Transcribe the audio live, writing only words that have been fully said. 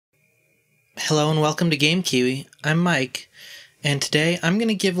Hello and welcome to Game Kiwi. I'm Mike, and today I'm going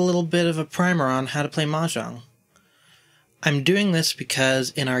to give a little bit of a primer on how to play Mahjong. I'm doing this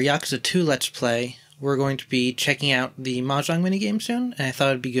because in our Yakuza 2 Let's Play, we're going to be checking out the Mahjong minigame soon, and I thought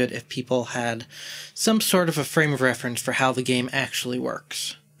it'd be good if people had some sort of a frame of reference for how the game actually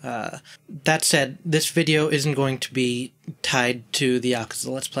works. That said, this video isn't going to be tied to the Yakuza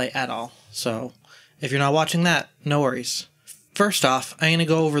Let's Play at all, so if you're not watching that, no worries. First off, I'm going to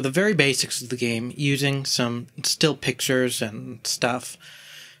go over the very basics of the game using some still pictures and stuff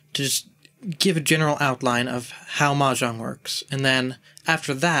to just give a general outline of how Mahjong works. And then,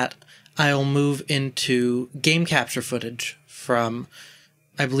 after that, I'll move into game capture footage from,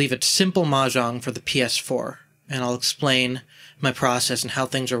 I believe it's Simple Mahjong for the PS4, and I'll explain my process and how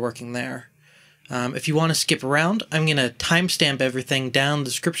things are working there. If you want to skip around, I'm going to timestamp everything down in the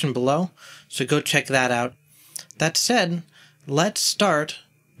description below, so go check that out. That said, let's start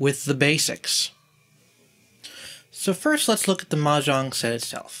with the basics. So first, let's look at the Mahjong set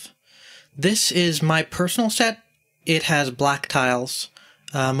itself. This is my personal set. It has black tiles.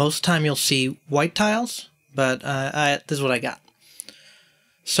 Most of the time you'll see white tiles, but this is what I got.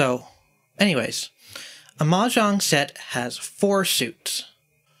 So, anyways, a Mahjong set has 4 suits.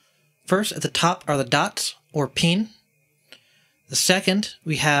 First, at the top are the dots, or pin. The second,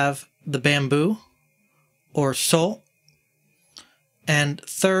 we have the bamboo, or sol. And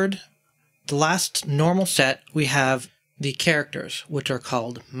third, the last normal set, we have the characters, which are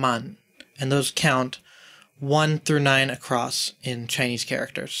called man, and those count 1 through 9 across in Chinese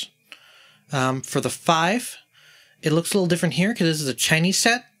characters. For the 5, it looks a little different here because this is a Chinese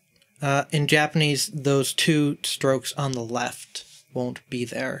set. In Japanese, those 2 strokes on the left won't be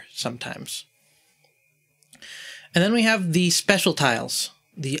there sometimes. And then we have the special tiles,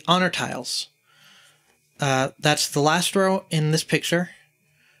 the honor tiles. That's the last row in this picture.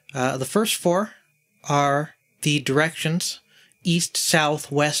 The first 4 are the directions, east,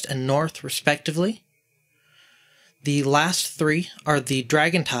 south, west, and north, respectively. The last 3 are the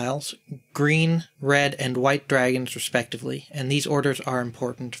dragon tiles, green, red, and white dragons, respectively, and these orders are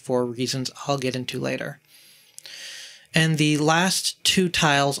important for reasons I'll get into later. And the last 2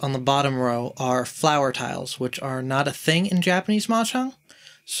 tiles on the bottom row are flower tiles, which are not a thing in Japanese Mahjong,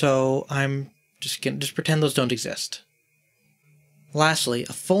 so I'm just pretend those don't exist. Lastly,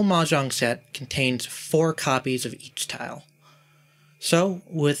 a full Mahjong set contains 4 copies of each tile. So,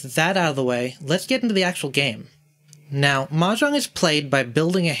 with that out of the way, let's get into the actual game. Now, Mahjong is played by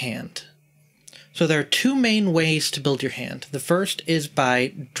building a hand. So there are 2 main ways to build your hand. The first is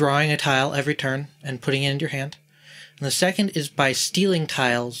by drawing a tile every turn and putting it in your hand. And the second is by stealing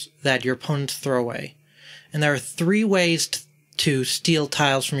tiles that your opponents throw away. And there are 3 ways to steal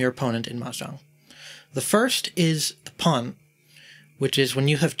tiles from your opponent in Mahjong. The first is the pawn, which is when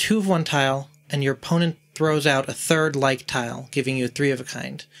you have 2 of one tile and your opponent throws out a third like tile, giving you a 3 of a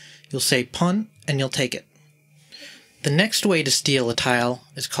kind. You'll say pawn and you'll take it. The next way to steal a tile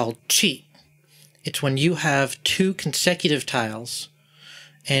is called cheat. It's when you have 2 consecutive tiles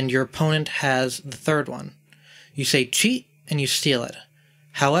and your opponent has the third one. You say cheat and you steal it.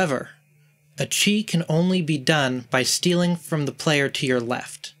 However, a cheat can only be done by stealing from the player to your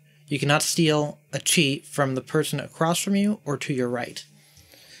left. You cannot steal a cheat from the person across from you or to your right.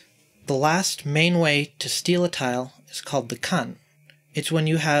 The last main way to steal a tile is called the kan. It's when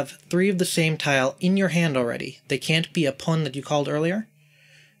you have 3 of the same tile in your hand already. They can't be a pawn that you called earlier.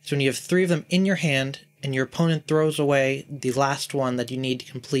 It's when you have 3 of them in your hand and your opponent throws away the last one that you need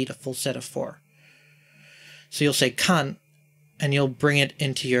to complete a full set of 4. So you'll say kan and you'll bring it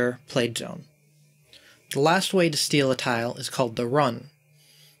into your played zone. The last way to steal a tile is called the run.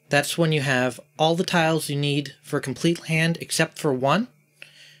 That's when you have all the tiles you need for a complete hand except for 1,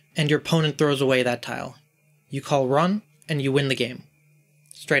 and your opponent throws away that tile. You call run, and you win the game.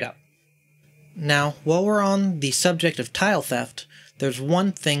 Straight up. Now, while we're on the subject of tile theft, there's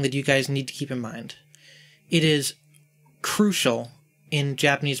one thing that you guys need to keep in mind. It is crucial in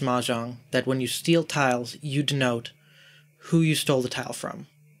Japanese Mahjong that when you steal tiles, you denote who you stole the tile from.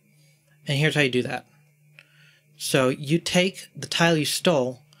 And here's how you do that. So you take the tile you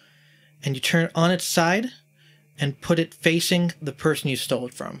stole, and you turn it on its side and put it facing the person you stole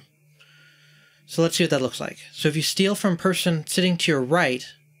it from. So let's see what that looks like. So if you steal from a person sitting to your right,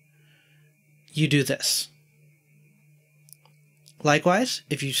 you do this. Likewise,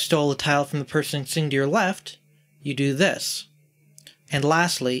 if you stole a tile from the person sitting to your left, you do this. And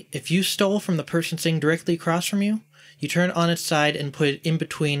lastly, if you stole from the person sitting directly across from you, you turn it on its side and put it in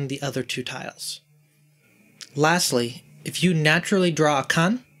between the other 2 tiles. Lastly, if you naturally draw a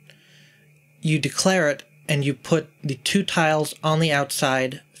kan, you declare it and you put the 2 tiles on the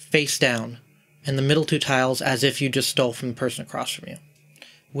outside face down and the middle 2 tiles as if you just stole from the person across from you.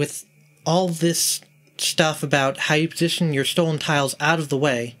 With all this stuff about how you position your stolen tiles out of the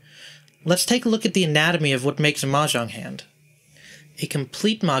way, let's take a look at the anatomy of what makes a Mahjong hand. A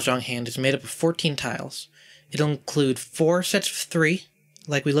complete Mahjong hand is made up of 14 tiles. It'll include 4 sets of 3,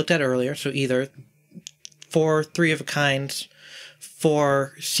 like we looked at earlier, so either 4 3-of-a-kinds,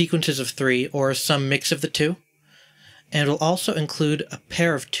 4 sequences of 3, or some mix of the two. And it'll also include a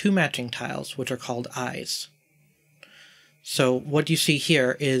pair of 2 matching tiles, which are called eyes. So what you see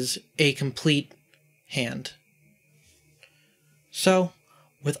here is a complete hand. So,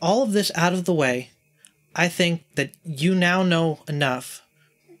 with all of this out of the way, I think that you now know enough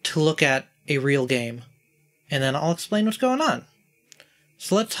to look at a real game, and then I'll explain what's going on.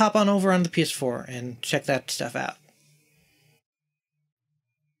 So let's hop on over on the PS4 and check that stuff out.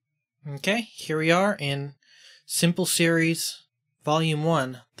 Okay, here we are in Simple Series Volume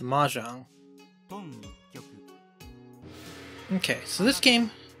 1, the Mahjong. Okay, so this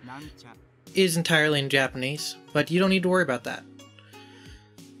game is entirely in Japanese, but you don't need to worry about that.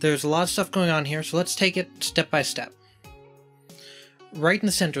 There's a lot of stuff going on here, so let's take it step by step. Right in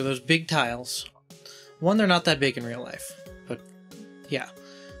the center, those big tiles. One, they're not that big in real life, but yeah.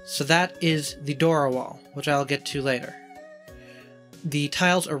 So that is the Dora wall, which I'll get to later. The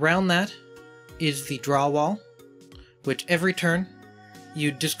tiles around that is the draw wall, which every turn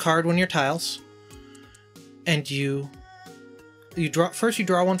you discard one of your tiles, and you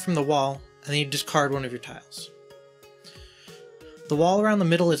draw one from the wall, and then you discard one of your tiles. The wall around the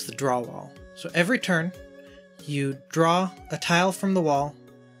middle is the draw wall. So every turn, you draw a tile from the wall,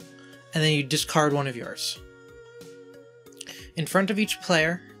 and then you discard one of yours. In front of each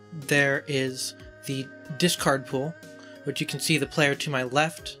player, there is the discard pool, which you can see the player to my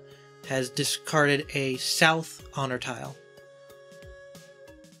left has discarded a south honor tile.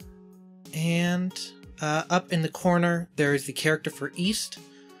 And up in the corner, there is the character for east.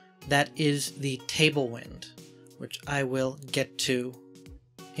 That is the table wind, which I will get to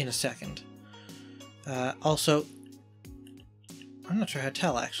in a second. Also, I'm not sure how to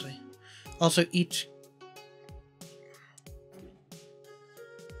tell actually. Also, each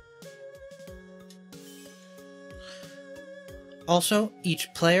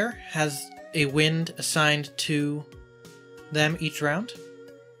player has a wind assigned to them each round.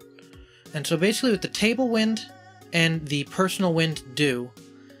 And so basically what the table wind and the personal wind do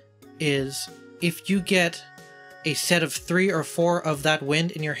is if you get a set of 3 or 4 of that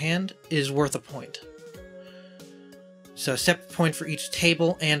wind in your hand is worth a point. So a separate point for each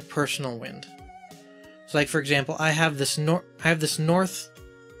table and personal wind. So like for example, I have this north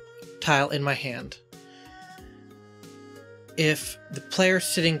tile in my hand. If the player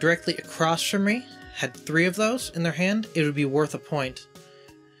sitting directly across from me had 3 of those in their hand, it would be worth a point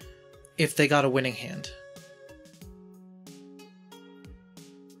if they got a winning hand.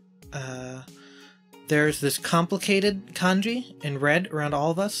 There's this complicated kanji in red around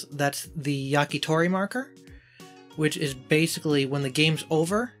all of us. That's the yakitori marker, which is basically when the game's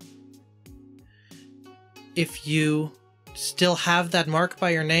over, if you still have that mark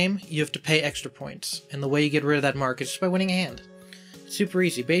by your name, you have to pay extra points. And the way you get rid of that mark is just by winning a hand. It's super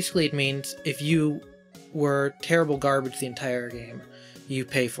easy. Basically it means if you were terrible garbage the entire game, you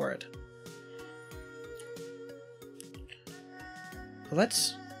pay for it.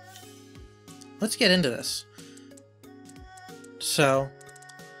 Let's get into this. So,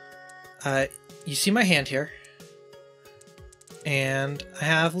 you see my hand here, and I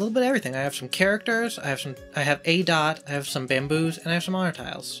have a little bit of everything. I have some characters, I have a dot, I have some bamboos, and I have some honor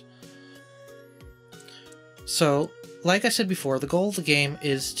tiles. So, like I said before, the goal of the game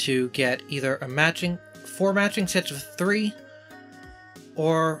is to get either 4 matching sets of 3,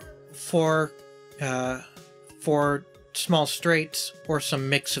 or 4 small straights, or some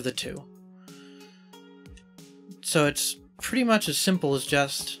mix of the two. So it's pretty much as simple as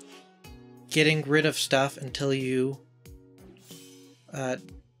just getting rid of stuff until you have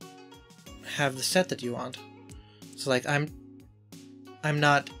the set that you want. So like I'm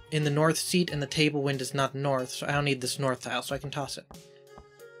not in the north seat and the table wind is not north, so I don't need this north tile, so I can toss it.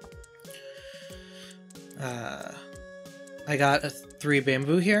 I got a 3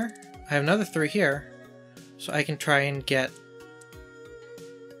 bamboo here. I have another 3 here, so I can try and get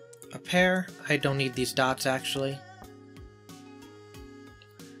a pair. I don't need these dots actually.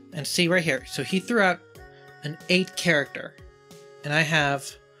 And see right here, so he threw out an 8 character, and I have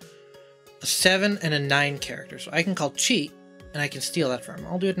a 7 and a 9 character, so I can call cheat, and I can steal that from him.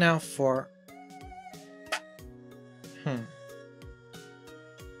 I'll do it now for...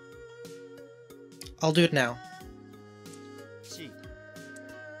 I'll do it now.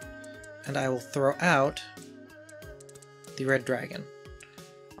 and I will throw out the red dragon.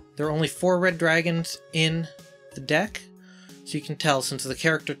 There are only 4 red dragons in the deck, so you can tell since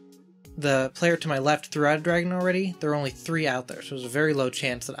the player to my left threw out a dragon already, there are only 3 out there, so there's a very low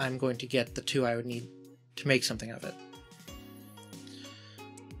chance that I'm going to get the 2 I would need to make something of it.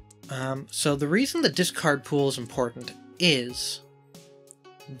 So the reason the discard pool is important is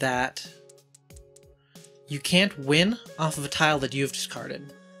that you can't win off of a tile that you've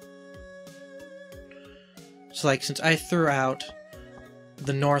discarded. So like, since I threw out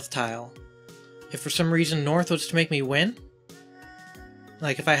the north tile, if for some reason north was to make me win,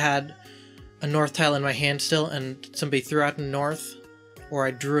 like if I had a north tile in my hand still and somebody threw out a north, or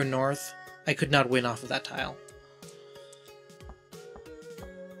I drew a north, I could not win off of that tile.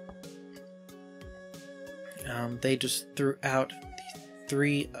 They just threw out the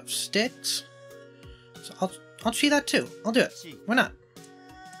 3 of sticks, so I'll cheat that too. I'll do it. Why not?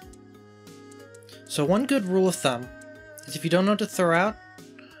 So one good rule of thumb is if you don't know what to throw out,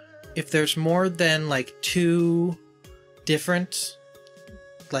 if there's more than like 2 different,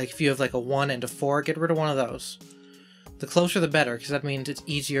 like if you have like a 1 and a 4, get rid of one of those. The closer the better, because that means it's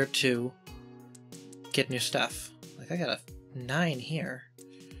easier to get new stuff. Like I got a 9 here.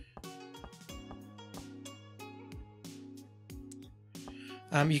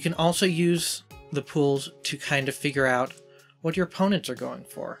 You can also use the pools to kind of figure out what your opponents are going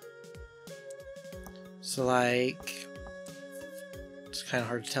for. So like, it's kind of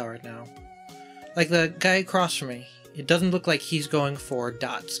hard to tell right now. Like the guy across from me, it doesn't look like he's going for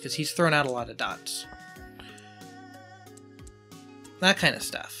dots, because he's thrown out a lot of dots. That kind of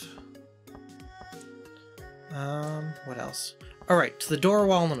stuff. What else? Alright, to the door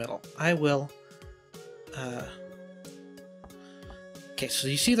wall in the middle. I will, okay, so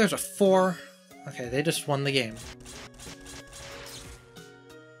you see there's a 4. Okay, they just won the game.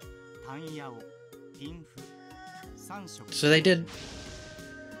 So they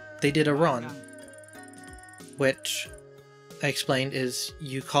did a run, which I explained is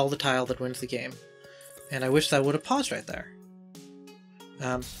you call the tile that wins the game. And I wish that would have paused right there.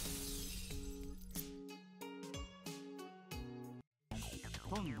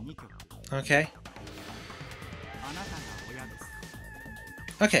 Okay.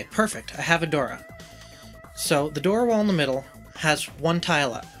 Okay, perfect. I have a Dora. So the door wall in the middle has 1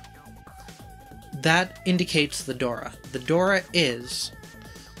 tile up. That indicates the Dora. The Dora is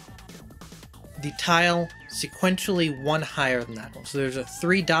the tile sequentially 1 higher than that one. So there's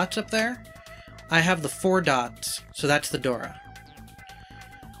 3 dots up there. I have the 4 dots, so that's the Dora.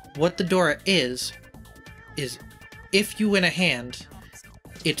 What the Dora is if you win a hand,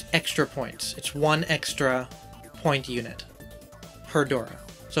 it's extra points. It's 1 extra point unit per Dora.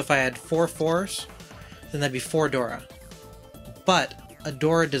 So if I had 4 4s, then that'd be 4 Dora. But a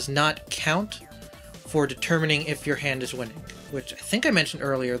Dora does not count for determining if your hand is winning, which I think I mentioned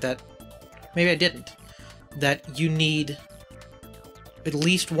earlier that, maybe I didn't, that you need at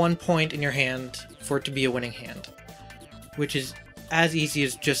least 1 point in your hand for it to be a winning hand, which is as easy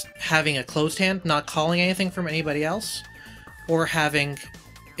as just having a closed hand, not calling anything from anybody else, or having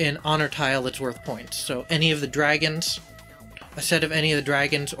an honor tile that's worth points. So any of the dragons, a set of any of the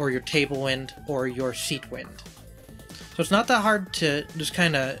dragons, or your table wind, or your seat wind. So it's not that hard to just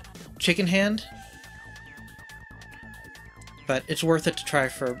kind of chicken hand, but it's worth it to try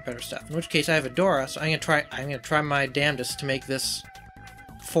for better stuff. In which case I have a Dora, so I'm gonna try my damnedest to make this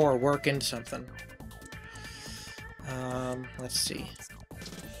 4 work into something. Let's see.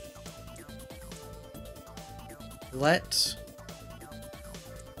 Let's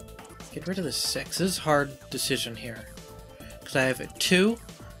get rid of the 6. This is a hard decision here, because I have a 2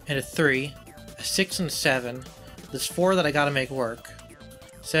 and a 3, a 6 and a 7. There's 4 that I gotta make work.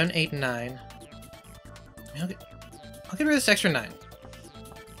 7, 8, and 9. I'll get rid of this extra 9.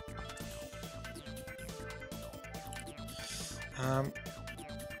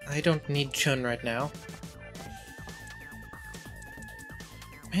 I don't need Chun right now.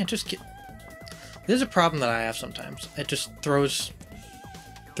 Man, just get... This is a problem that I have sometimes. It just throws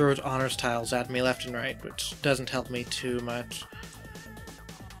honors tiles at me left and right, which doesn't help me too much.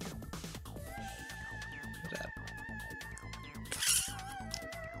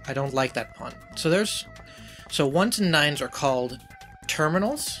 I don't like that pun. So 1s and 9s are called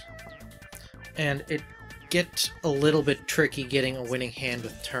terminals, and it gets a little bit tricky getting a winning hand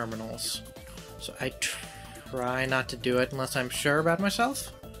with terminals. So I try not to do it unless I'm sure about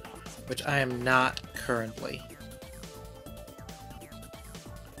myself, which I am not currently.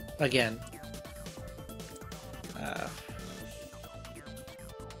 Again.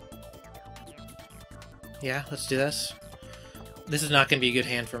 Yeah, let's do this. This is not going to be a good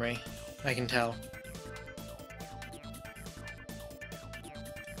hand for me. I can tell.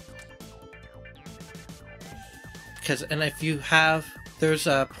 And if you have, there's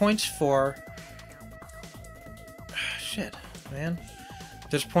points for, shit, man.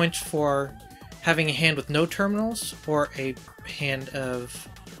 There's points for having a hand with no terminals, or a hand of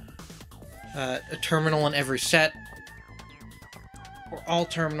a terminal in every set, or all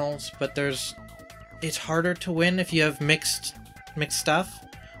terminals. But it's harder to win if you have mixed stuff.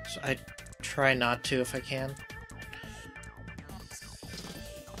 So I try not to if I can.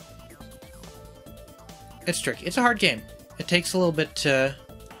 It's tricky. It's a hard game. It takes a little bit to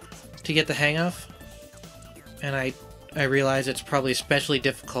get the hang of, and I realize it's probably especially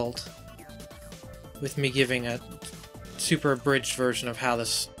difficult with me giving a super abridged version of how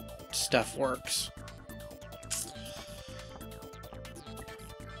this stuff works.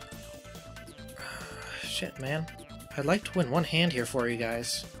 Shit, man. I'd like to win one hand here for you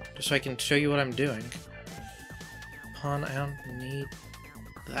guys, just so I can show you what I'm doing. Pawn, I don't need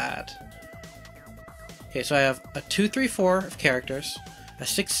that. Okay, so I have a 2, 3, 4 of characters, a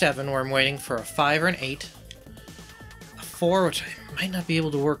 6, 7 where I'm waiting for a 5 or an 8, a 4 which I might not be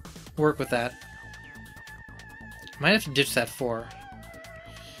able to work with that. Might have to ditch that 4.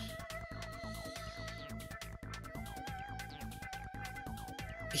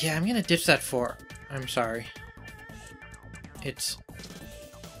 Yeah, I'm gonna ditch that 4. I'm sorry. It's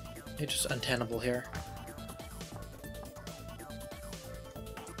just untenable here.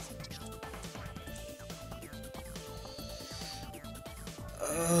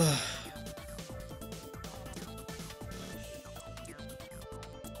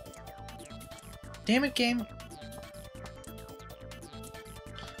 Damn it, game.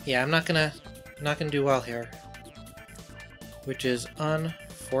 Yeah, I'm not gonna do well here, which is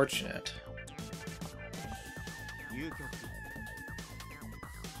unfortunate.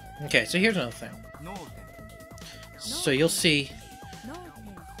 Okay, so here's another thing. So you'll see,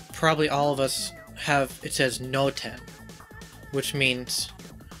 probably all of us have, it says no 10, which means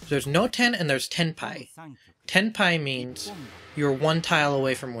there's no 10 and there's 10 pi. 10 pi means you're one tile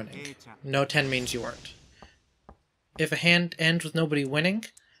away from winning. No 10 means you weren't. If a hand ends with nobody winning,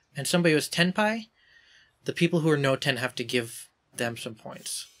 and somebody was 10 pi, the people who are no 10 have to give them some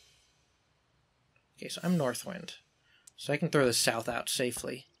points. Okay, so I'm Northwind, so I can throw the south out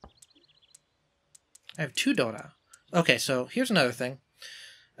safely. I have 2 Dota. Okay, so here's another thing.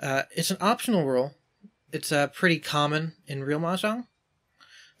 It's an optional rule. It's pretty common in real Mahjong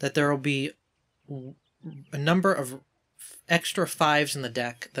that there will be a number of extra 5s in the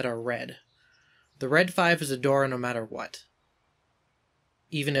deck that are red. The red 5 is a Dora no matter what,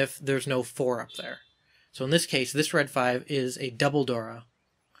 even if there's no 4 up there. So in this case, this red 5 is a double Dora,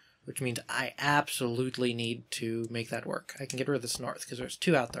 which means I absolutely need to make that work. I can get rid of this north, because there's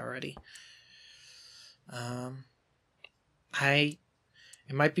 2 out there already.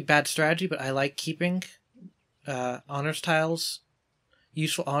 It might be bad strategy, but I like keeping honors tiles,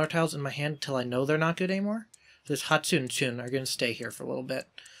 useful honor tiles in my hand until I know they're not good anymore. This Hatsu and Chun are going to stay here for a little bit.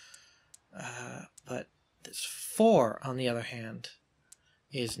 But this 4, on the other hand,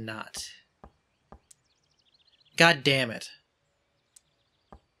 is not. God damn it.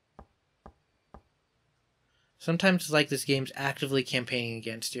 Sometimes it's like this game's actively campaigning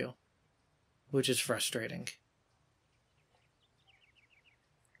against you, which is frustrating.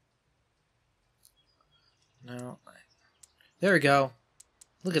 No. There we go.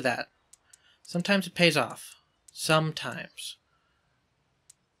 Look at that. Sometimes it pays off. Sometimes.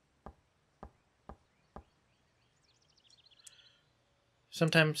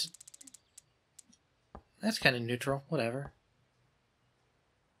 Sometimes that's kind of neutral. Whatever.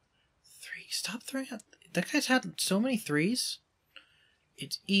 3. Stop throwing out. That guy's had so many 3s.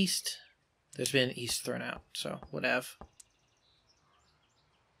 It's east. There's been an east thrown out, so whatever.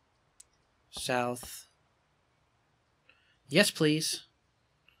 South. Yes, please.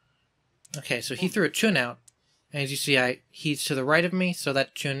 Okay, so he threw a Chun out. And as you see, he's to the right of me, so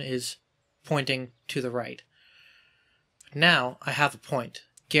that Chun is pointing to the right. But now I have a point.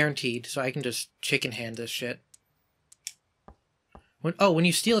 Guaranteed, so I can just chicken hand this shit. When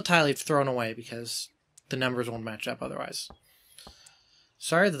you steal a tile, you've thrown away, because the numbers won't match up otherwise.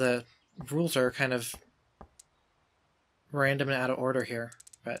 Sorry, the rules are kind of random and out of order here,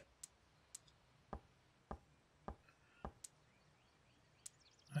 but...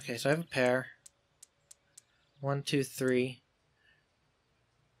 Okay, so I have a pair. 1, 2, 3.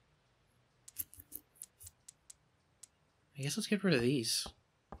 I guess let's get rid of these.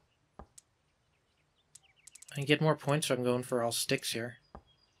 I can get more points so I'm going for all sticks here.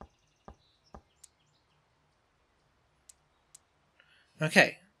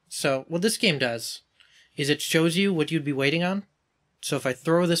 Okay, So what this game does is it shows you what you'd be waiting on. So if I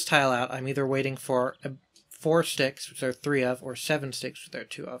throw this tile out, I'm either waiting for 4 sticks, which there are 3 of, or 7 sticks, which there are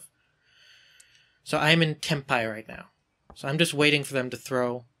 2 of. So I'm in Tempai right now. So I'm just waiting for them to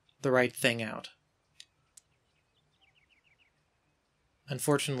throw the right thing out.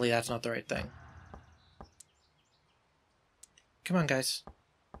 Unfortunately, that's not the right thing. Come on, guys.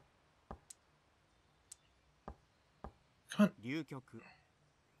 Come on.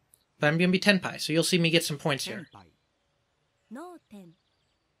 But I'm going to be Tenpai, so you'll see me get some points here.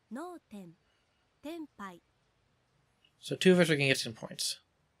 So 2 of us are going to get some points.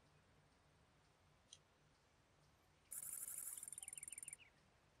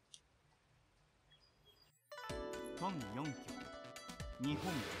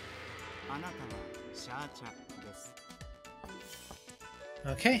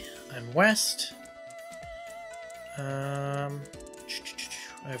 Okay, I'm west.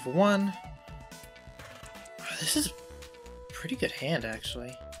 I have 1. Oh, this is a pretty good hand,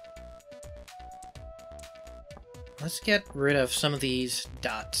 actually. Let's get rid of some of these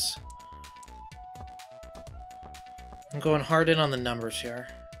dots. I'm going hard in on the numbers here.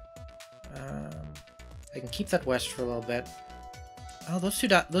 I can keep that west for a little bit. Oh, those two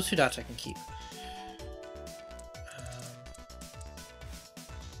dots I can keep.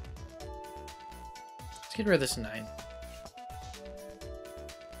 Let's get rid of this 9.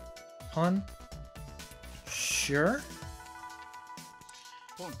 Pawn? Sure.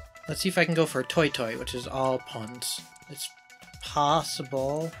 Let's see if I can go for a toy, which is all pawns. It's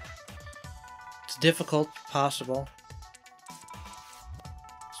possible. It's difficult, possible.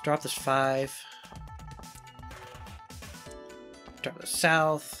 Let's drop this 5. Drop the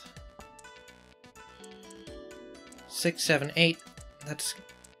south. 6, 7, 8. That's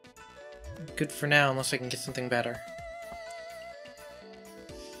good for now, unless I can get something better.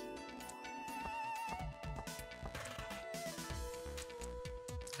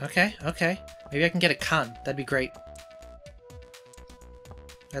 Okay, okay. Maybe I can get a Kan. That'd be great.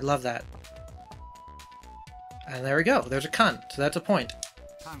 I'd love that. And there we go. There's a Kan. So that's a point.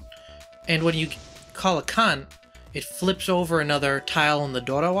 And when you call a Kan, it flips over another tile on the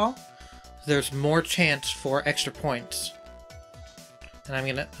Dora wall. There's more chance for extra points. And I'm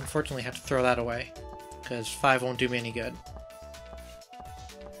gonna, unfortunately, have to throw that away. Because 5 won't do me any good.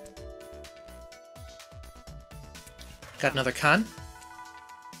 Got another Kan.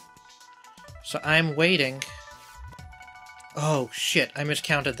 So I'm waiting. Oh, shit. I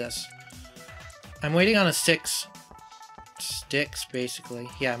miscounted this. I'm waiting on a 6 sticks, basically.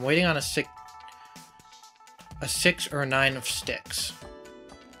 Yeah, I'm waiting on a 6 or a 9 of sticks.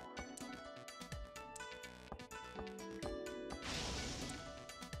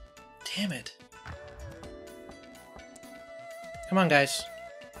 Damn it. Come on, guys.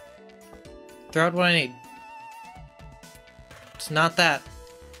 Throw out what I need. It's not that,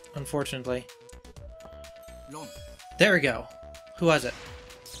 unfortunately. There we go. Who was it?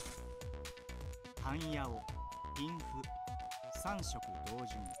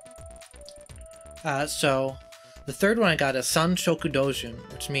 So the third one I got is Sanshoku Dojun,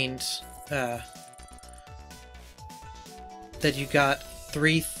 which means that you got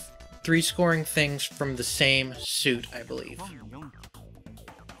three scoring things from the same suit, I believe.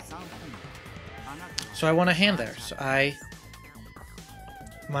 So I won a hand there. So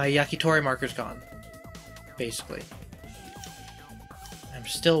my Yakitori marker's gone, basically. I'm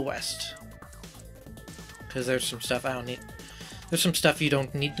still west. Because there's some stuff I don't need. There's some stuff you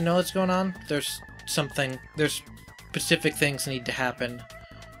don't need to know that's going on. There's specific things need to happen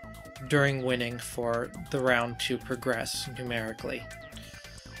during winning for the round to progress numerically.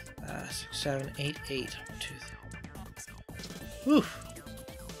 6, 7, 8, 8. 1, 2, 3. Whew.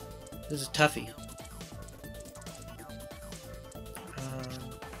 This is toughy.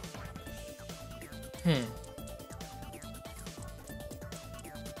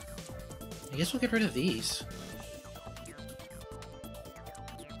 I guess we'll get rid of these.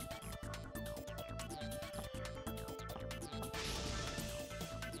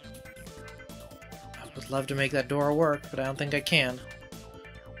 I would love to make that door work, but I don't think I can.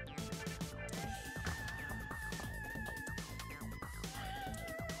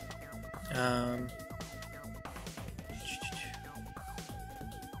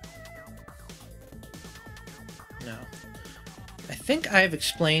 No. I think I've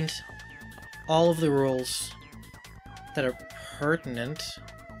explained all of the rules that are pertinent.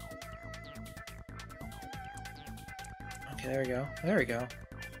 Okay, there we go. There we go.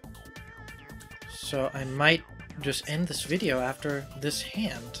 So I might just end this video after this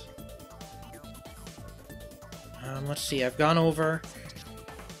hand. Let's see, I've gone over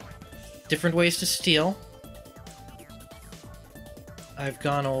different ways to steal. I've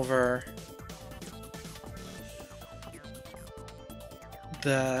gone over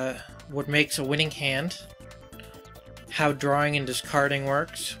what makes a winning hand, how drawing and discarding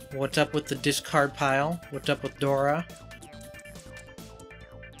works, what's up with the discard pile, what's up with Dora.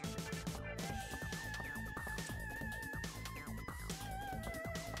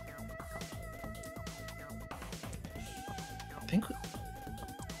 I think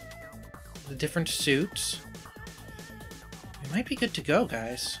the different suits. We might be good to go,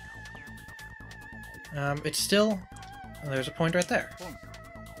 guys. It's still... oh, there's a point right there.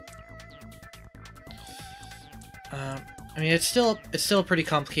 I mean, it's still a pretty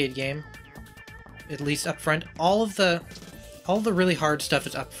complicated game. At least up front. All the really hard stuff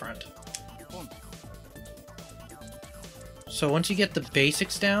is up front. So once you get the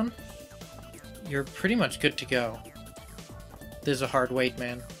basics down, you're pretty much good to go. This is a hard wait,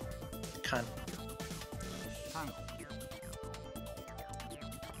 man. Cunt.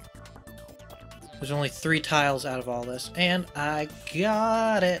 There's only 3 tiles out of all this, and I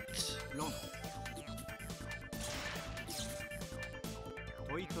got it!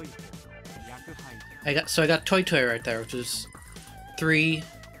 I got Toy Toy right there, which is 3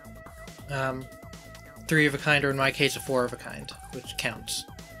 of a kind, or in my case, a 4 of a kind, which counts.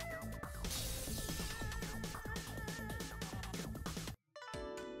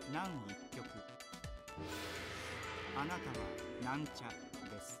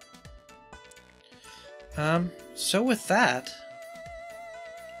 So with that,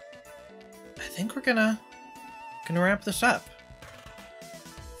 I think we're gonna wrap this up.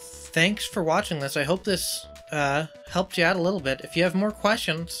 Thanks for watching this. I hope this helped you out a little bit. If you have more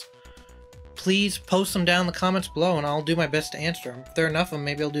questions, please post them down in the comments below and I'll do my best to answer them. If there are enough of them,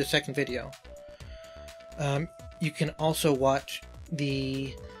 maybe I'll do a second video. You can also watch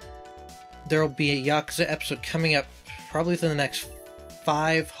there'll be a Yakuza episode coming up probably within the next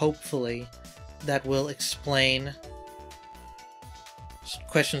 5, hopefully, that will explain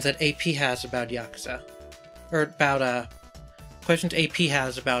questions that AP has about Yakuza. Or about, questions AP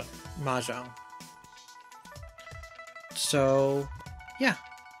has about Mahjong. So, yeah.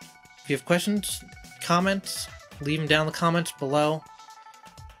 If you have questions, comments, leave them down in the comments below.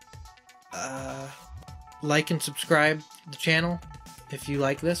 Like and subscribe to the channel if you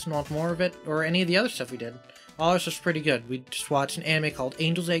like this and want more of it, or any of the other stuff we did. All this was pretty good. We just watched an anime called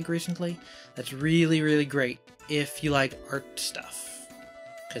Angel's Egg recently. That's really, really great if you like art stuff,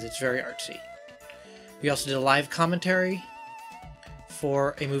 because it's very artsy. We also did a live commentary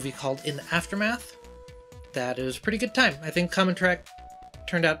for a movie called In the Aftermath. That is a pretty good time. I think comment track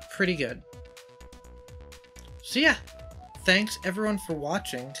turned out pretty good. So yeah, thanks everyone for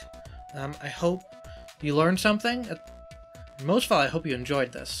watching. I hope you learned something. Most of all, I hope you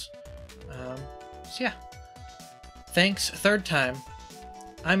enjoyed this. So yeah, thanks a third time.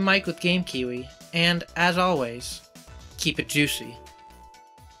 I'm Mike with Game Kiwi, and as always, keep it juicy.